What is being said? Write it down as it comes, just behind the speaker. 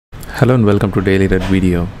Hello and welcome to Daily Red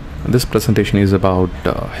Video. This presentation is about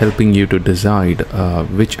helping you to decide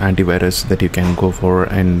which antivirus that you can go for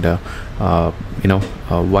and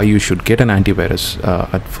why you should get an antivirus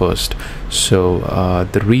at first. So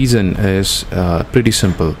the reason is pretty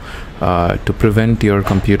simple. To prevent your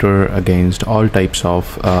computer against all types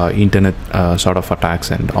of internet sort of attacks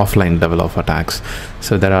and offline level of attacks.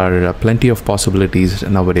 So there are plenty of possibilities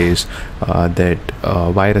nowadays that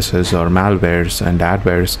viruses or malwares and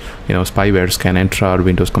adwares, spywares can enter our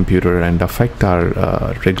Windows computer and affect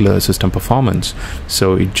our regular system performance.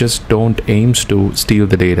 So it just don't aims to steal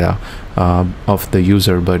the data of the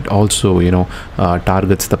user, but also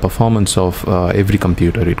targets the performance of every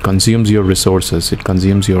computer. It consumes your resources, it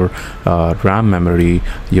consumes your RAM memory,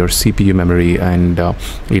 your CPU memory, and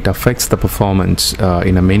it affects the performance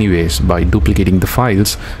in many ways by duplicating the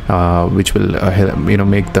files, which will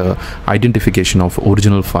make the identification of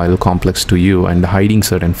original file complex to you, and hiding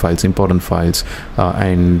certain files, important files,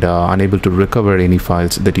 and unable to recover any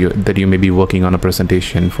files that you may be working on a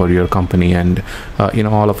presentation for your company, and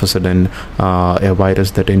all of a sudden a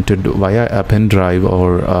virus that entered via a pen drive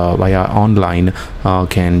or via online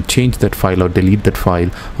can change that file or delete that file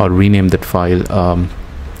or rename that file.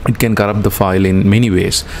 It can corrupt the file in many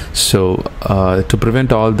ways. So to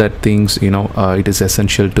prevent all that things, it is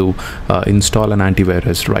essential to install an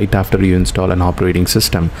antivirus right after you install an operating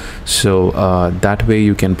system. So that way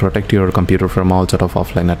you can protect your computer from all sort of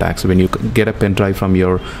offline attacks. When you get a pen drive from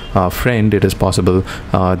your friend, it is possible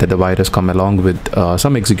that the virus come along with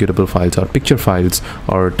some executable files or picture files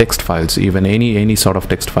or text files, even any sort of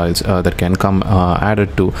text files that can come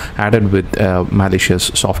added with malicious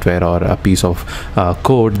software or a piece of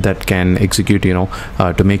code that can execute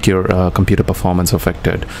to make your computer performance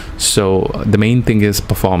affected. So the main thing is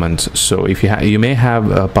performance. So if you may have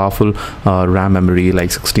a powerful RAM memory, like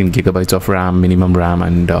 16 gigabytes of RAM, minimum RAM,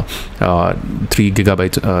 and 3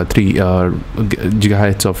 gigahertz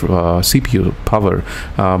of CPU power,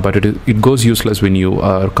 but it goes useless when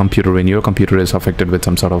your computer is affected with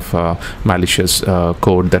some sort of malicious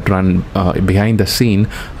code that run behind the scene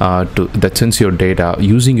that sends your data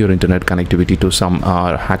using your internet connectivity to some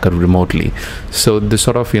hacker remotely. So this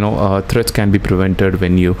sort of threats can be prevented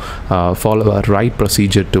when you follow a right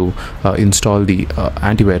procedure to install the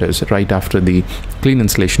antivirus right after the clean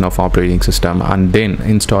installation of operating system, and then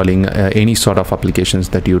installing any sort of applications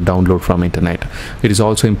that you download from internet. It is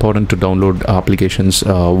also important to download applications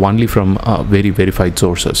only from very verified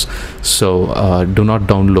sources. So do not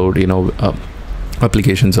download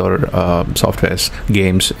applications or softwares,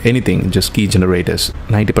 games, anything, just key generators.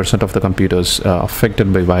 90% of the computers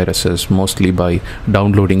affected by viruses, mostly by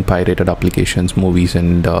downloading pirated applications, movies,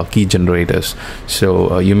 and key generators.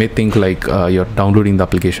 So you may think like you're downloading the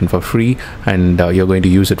application for free and you're going to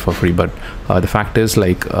use it for free, but the fact is,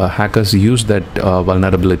 like, hackers use that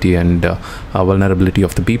vulnerability and vulnerability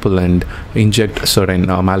of the people and inject certain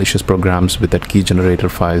malicious programs with that key generator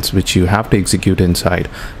files, which you have to execute inside.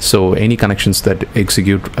 So any connections that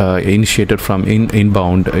execute initiated from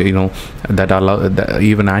inbound, that allow that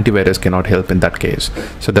even antivirus cannot help in that case.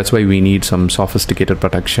 So that's why we need some sophisticated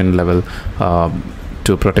protection level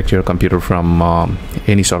to protect your computer from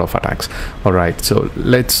any sort of attacks. All right, so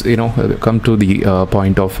let's come to the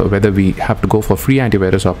point of whether we have to go for free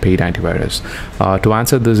antivirus or paid antivirus. To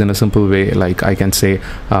answer this in a simple way, like, I can say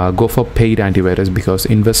go for paid antivirus, because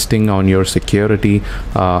investing on your security,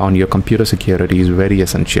 on your computer security, is very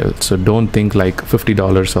essential. So don't think like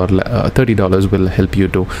 $50 or $30 will help you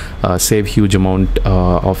to save huge amount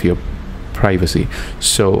of your privacy.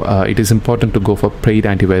 So it is important to go for paid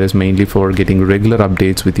antivirus, mainly for getting regular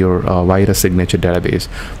updates with your virus signature database.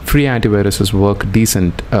 Free antiviruses work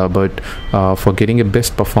decent, but for getting a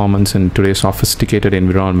best performance in today's sophisticated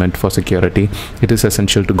environment for security, it is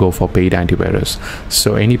essential to go for paid antivirus.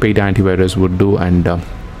 So any paid antivirus would do, and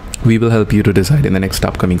we will help you to decide in the next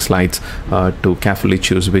upcoming slides to carefully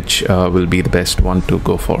choose which will be the best one to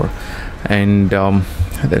go for. And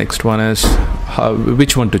the next one is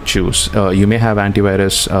which one to choose. You may have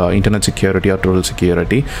antivirus, internet security, or total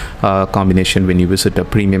security combination when you visit a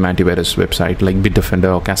premium antivirus website like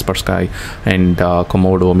Bitdefender or Kaspersky and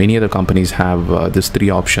Komodo. Many other companies have these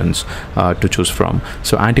three options to choose from.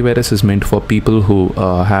 So antivirus is meant for people who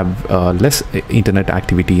have less internet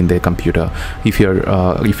activity in their computer. If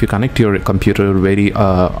you connect your computer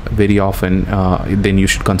very often, then you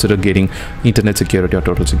should consider getting internet security or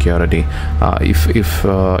total security. If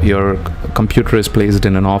your computer is placed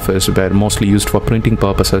in an office where mostly used for printing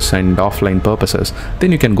purposes and offline purposes,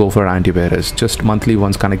 then you can go for antivirus. Just monthly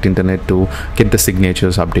once connect internet to get the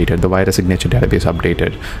signatures updated, the virus signature database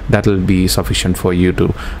updated. That will be sufficient for you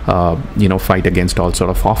to fight against all sort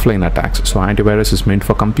of offline attacks. So antivirus is meant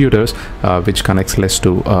for computers which connects less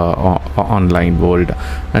to online world.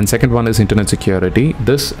 And second one is internet security.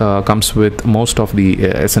 This comes with most of the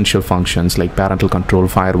essential functions like parental control,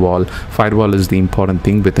 firewall. Firewall is the important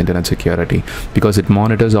thing with internet security because it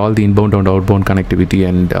monitors all the inbound and outbound connectivity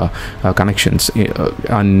and connections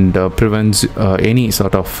and prevents any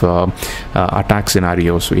sort of attack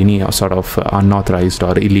scenarios, any sort of unauthorized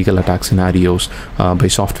or illegal attack scenarios by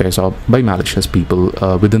softwares or by malicious people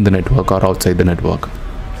within the network or outside the network.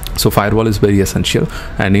 So firewall is very essential,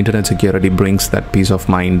 and internet security brings that peace of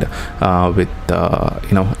mind with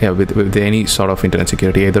any sort of internet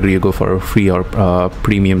security. Either you go for a free or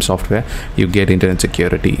premium software, you get internet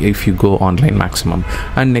security if you go online maximum.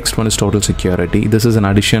 And next one is total security. This is an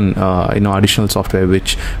additional software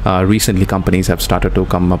which recently companies have started to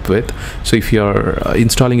come up with. So if you're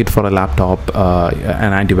installing it for a laptop,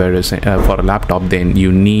 an antivirus for a laptop, then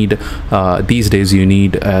you need these days you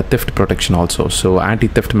need theft protection also. So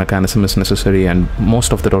anti-theft mechanism is necessary, and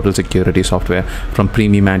most of the total security software from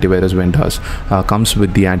premium antivirus vendors comes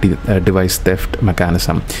with the anti-device theft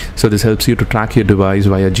mechanism. So this helps you to track your device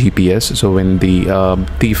via GPS. So when the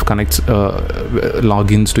thief connects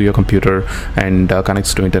logins to your computer and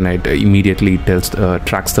connects to internet, immediately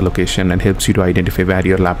tracks the location and helps you to identify where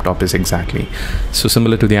your laptop is exactly. So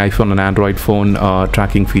similar to the iPhone and Android phone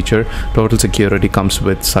tracking feature, total security comes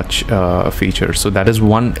with such features. So that is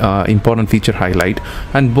one important feature highlight.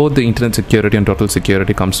 And both the internet security and total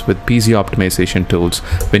security comes with PC optimization tools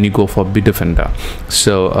when you go for Bitdefender.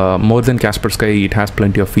 So more than Kaspersky, it has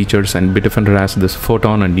plenty of features, and Bitdefender has this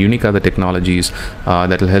Photon and unique other technologies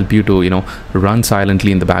that will help you to run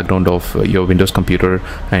silently in the background of your Windows computer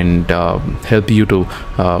and help you to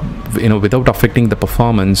without affecting the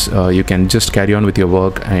performance. You can just carry on with your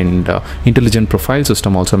work. And intelligent profile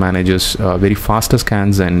system also manages very faster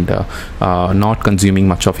scans and not consuming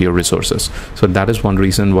much of your resources. So that is one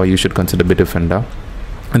reason why you should consider Bitdefender.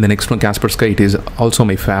 And the next one, Kaspersky, it is also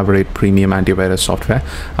my favorite premium antivirus software.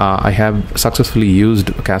 I have successfully used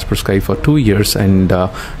Kaspersky for 2 years and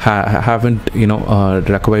haven't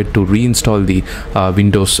required to reinstall the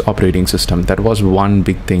Windows operating system. That was one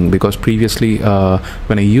big thing, because previously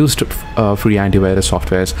when I used free antivirus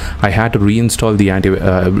softwares, I had to reinstall the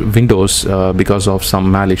Windows because of some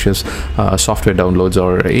malicious software downloads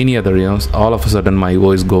or any other, all of a sudden my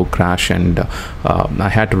OS Go crash and I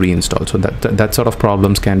had to reinstall. So that sort of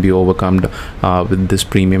problems can be overcome with this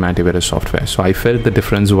premium antivirus software. So I felt the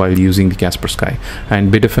difference while using the Kaspersky.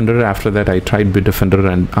 And Bitdefender, after that I tried Bitdefender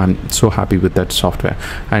and I'm so happy with that software,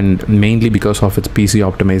 and mainly because of its PC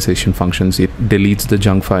optimization functions. It deletes the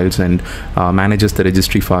junk files and manages the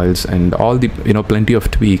registry files, and all the plenty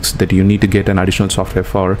of tweaks that you need to get an additional software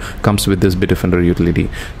for comes with this Bitdefender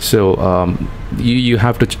utility. So you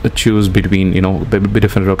have to choose between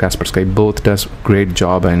Bitdefender or Kaspersky. Both does great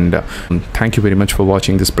job, and thank you very much for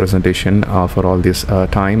watching this presentation for all this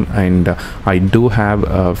time. And I do have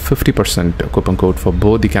 50% coupon code for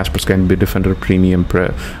both the Kaspersky and Bitdefender premium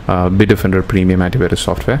antivirus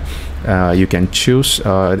software. You can choose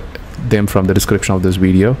them from the description of this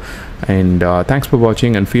video. And thanks for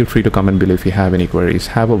watching, and feel free to comment below if you have any queries.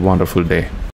 Have a wonderful day.